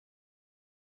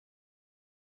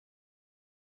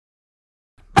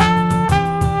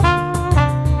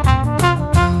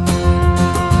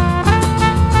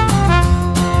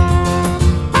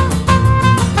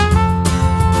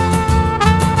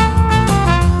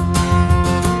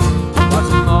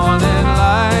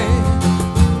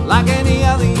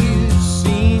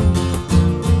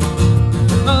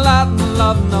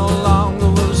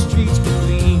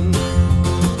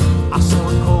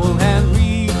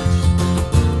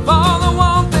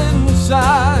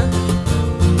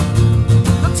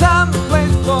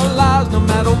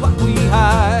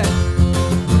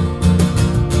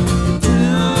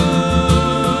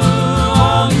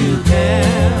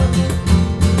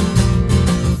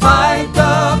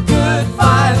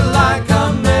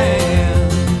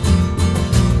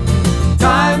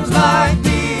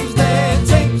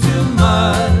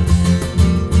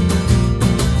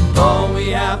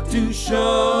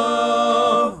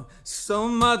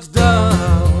much does.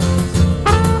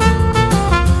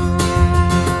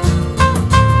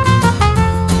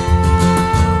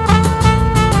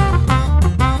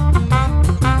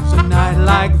 It's a night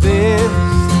like this,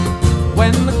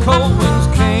 when the cold winds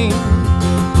came,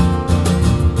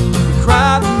 we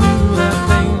cried and knew that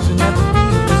things would never be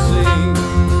the same.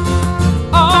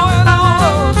 Oh, and all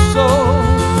those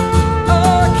souls,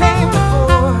 oh, it came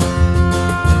before.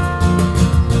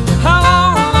 How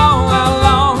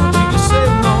long till you say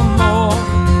no more?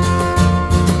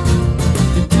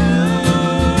 You do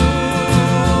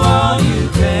all you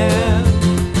can,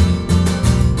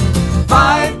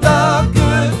 fight the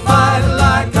good fight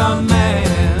like a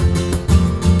man.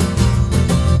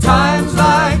 Times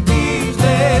like these,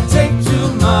 they take too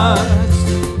much.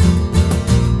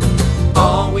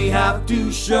 All we have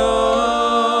to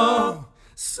show,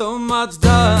 so much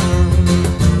done.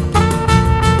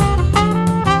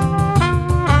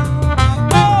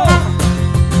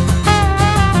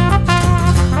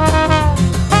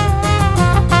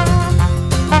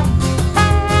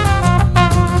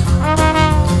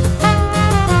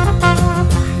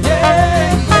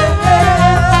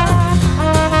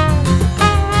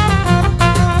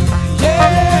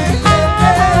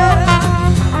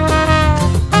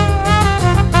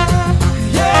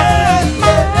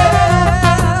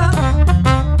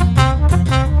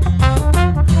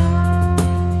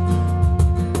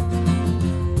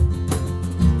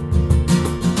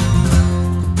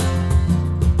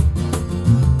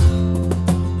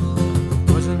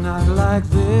 Like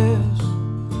this,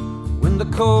 when the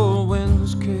cold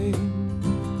winds came,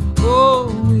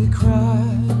 oh, we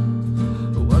cried,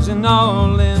 it wasn't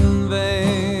all in vain.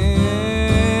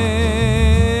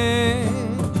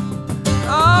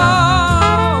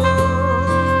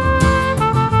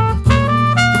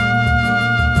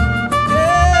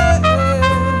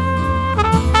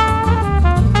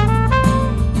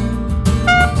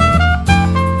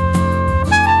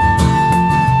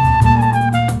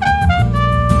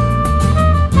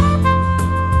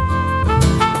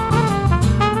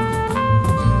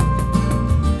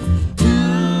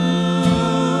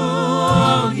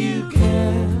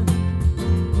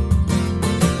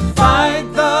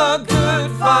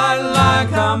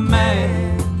 Oh,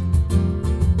 man.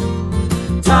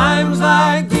 Times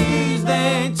like these,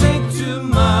 they take too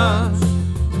much.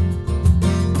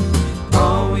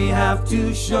 All we have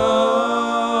to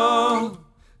show,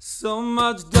 so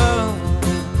much done.